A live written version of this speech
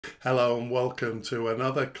Hello and welcome to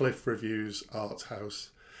another Cliff Reviews Art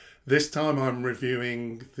House. This time I'm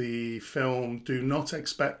reviewing the film Do Not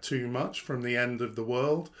Expect Too Much from the End of the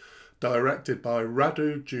World, directed by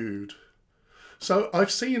Radu, Jude. So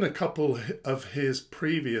I've seen a couple of his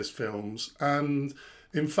previous films, and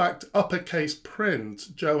in fact Uppercase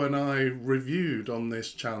Print Joe and I reviewed on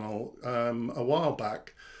this channel a while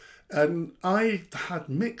back, and I had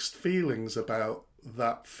mixed feelings about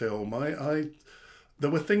that film. There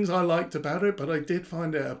were things I liked about it, but I did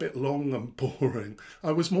find it a bit long and boring.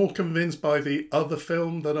 I was more convinced by the other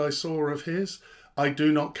film that I saw of his, I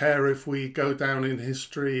Do Not Care If We Go Down in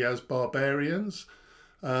History as Barbarians.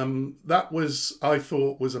 That was, I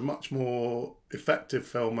thought, was a much more effective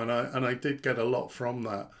film, and I did get a lot from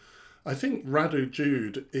that. I think Radu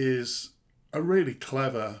Jude is a really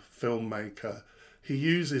clever filmmaker. He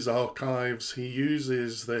uses archives, he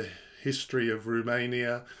uses the history of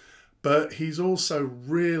Romania, but he's also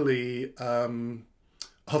really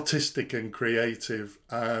artistic and creative,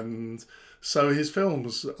 and so his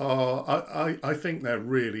films are, I think they're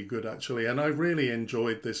really good actually, and I really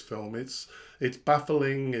enjoyed this film. It's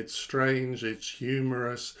baffling, it's strange, it's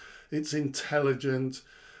humorous, it's intelligent.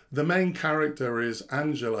 The main character is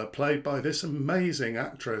Angela, played by this amazing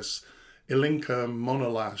actress, Ilinka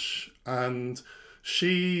Monolash, and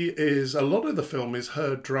she is, a lot of the film is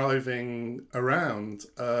her driving around.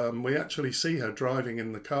 We actually see her driving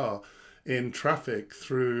in the car in traffic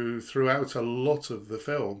throughout a lot of the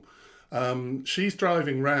film. She's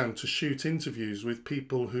driving around to shoot interviews with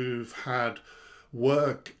people who've had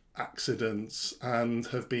work accidents and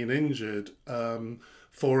have been injured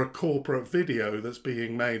for a corporate video that's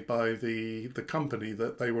being made by the company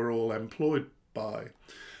that they were all employed by.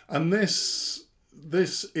 And this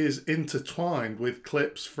is intertwined with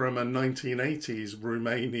clips from a 1980s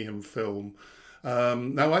Romanian film.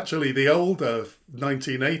 Now actually the older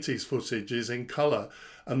 1980s footage is in colour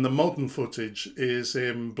and the modern footage is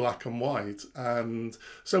in black and white, and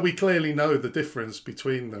so we clearly know the difference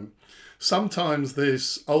between them. Sometimes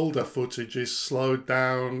this older footage is slowed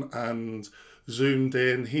down and zoomed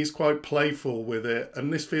in. He's quite playful with it,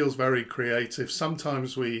 and this feels very creative.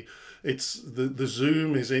 Sometimes the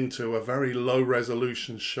zoom is into a very low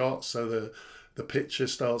resolution shot, so the picture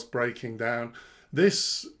starts breaking down.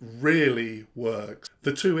 This really works.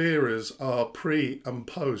 The two eras are pre and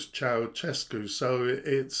post Ceausescu, so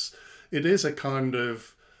it is a kind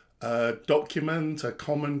of document, a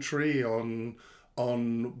commentary on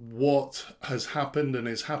what has happened and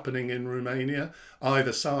is happening in Romania,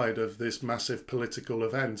 either side of this massive political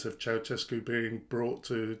event of Ceausescu being brought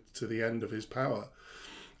to the end of his power.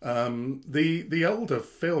 The older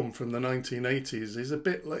film from the 1980s is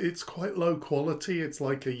it's quite low quality. It's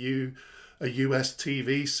like a US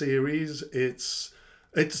TV series. It's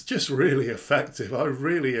just really effective. I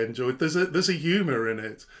really enjoyed. There's a humor in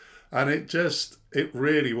it, and it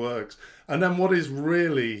really works. And then what is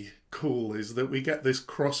really cool is that we get this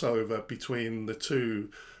crossover between the two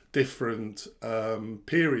different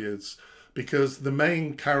periods, because the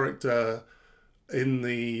main character in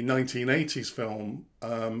the 1980s film,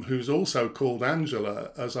 who's also called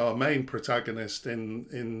Angela as our main protagonist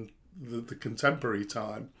in the contemporary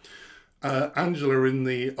time, Angela in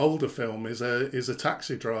the older film is a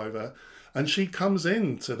taxi driver, and she comes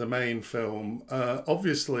into the main film.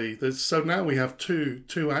 Obviously, so now we have two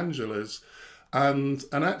Angelas, and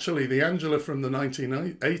actually the Angela from the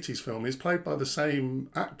 1980s film is played by the same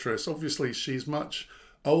actress. Obviously, she's much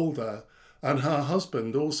older, and her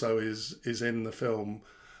husband also is in the film.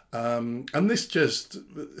 And this just,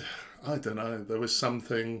 I don't know, there was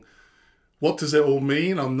something. What does it all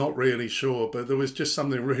mean? I'm not really sure, but there was just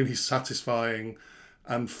something really satisfying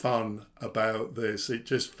and fun about this. It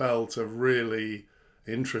just felt a really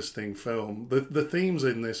interesting film. The themes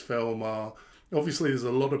in this film are, obviously there's a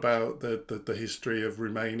lot about the history of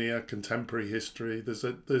Romania, contemporary history.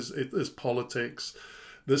 There's politics.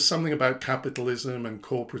 There's something about capitalism and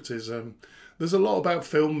corporatism. There's a lot about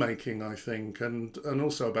filmmaking, I think, and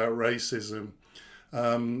also about racism.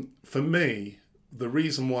 For me, the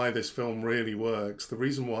reason why this film really works, the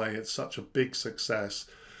reason why it's such a big success,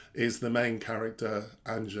 is the main character,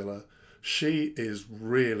 Angela. She is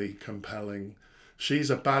really compelling.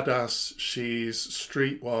 She's a badass, she's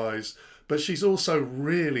streetwise, but she's also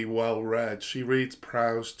really well read. She reads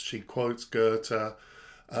Proust, she quotes Goethe,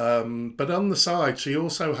 but on the side she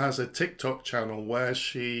also has a TikTok channel where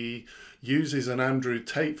she uses an Andrew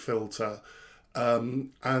Tate filter,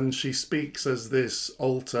 and she speaks as this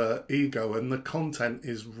alter ego, and the content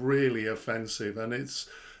is really offensive, and it's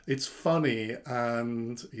funny,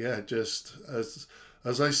 and yeah, just as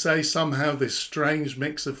I say, somehow this strange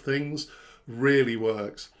mix of things really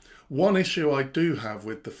works. One issue I do have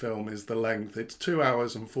with the film is the length. It's 2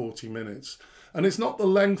 hours and 40 minutes. And it's not the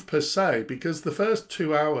length per se, because the first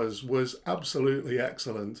 2 hours was absolutely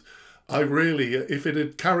excellent. I really, if it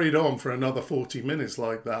had carried on for another 40 minutes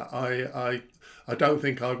like that, I don't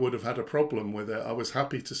think I would have had a problem with it. I was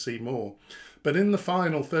happy to see more. But in the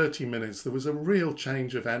final 30 minutes, there was a real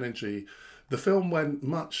change of energy. The film went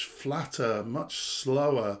much flatter, much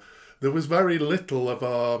slower. There was very little of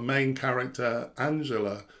our main character,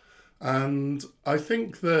 Angela. And I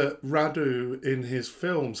think that Radu in his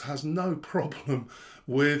films has no problem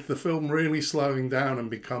with the film really slowing down and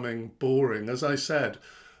becoming boring. As I said,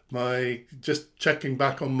 just checking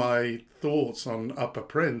back on my thoughts on Upper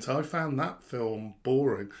Print, I found that film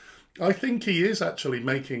boring. I think he is actually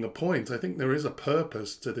making a point. I think there is a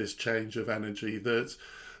purpose to this change of energy, that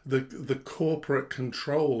the corporate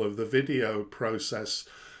control of the video process,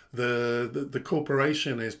 the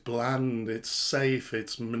corporation is bland, it's safe,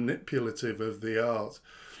 it's manipulative of the art.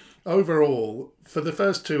 Overall, for the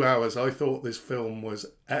first 2 hours, I thought this film was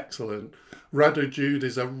excellent. Radu Jude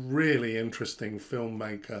is a really interesting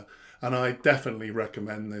filmmaker, and I definitely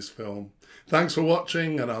recommend this film. Thanks for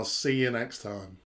watching, and I'll see you next time.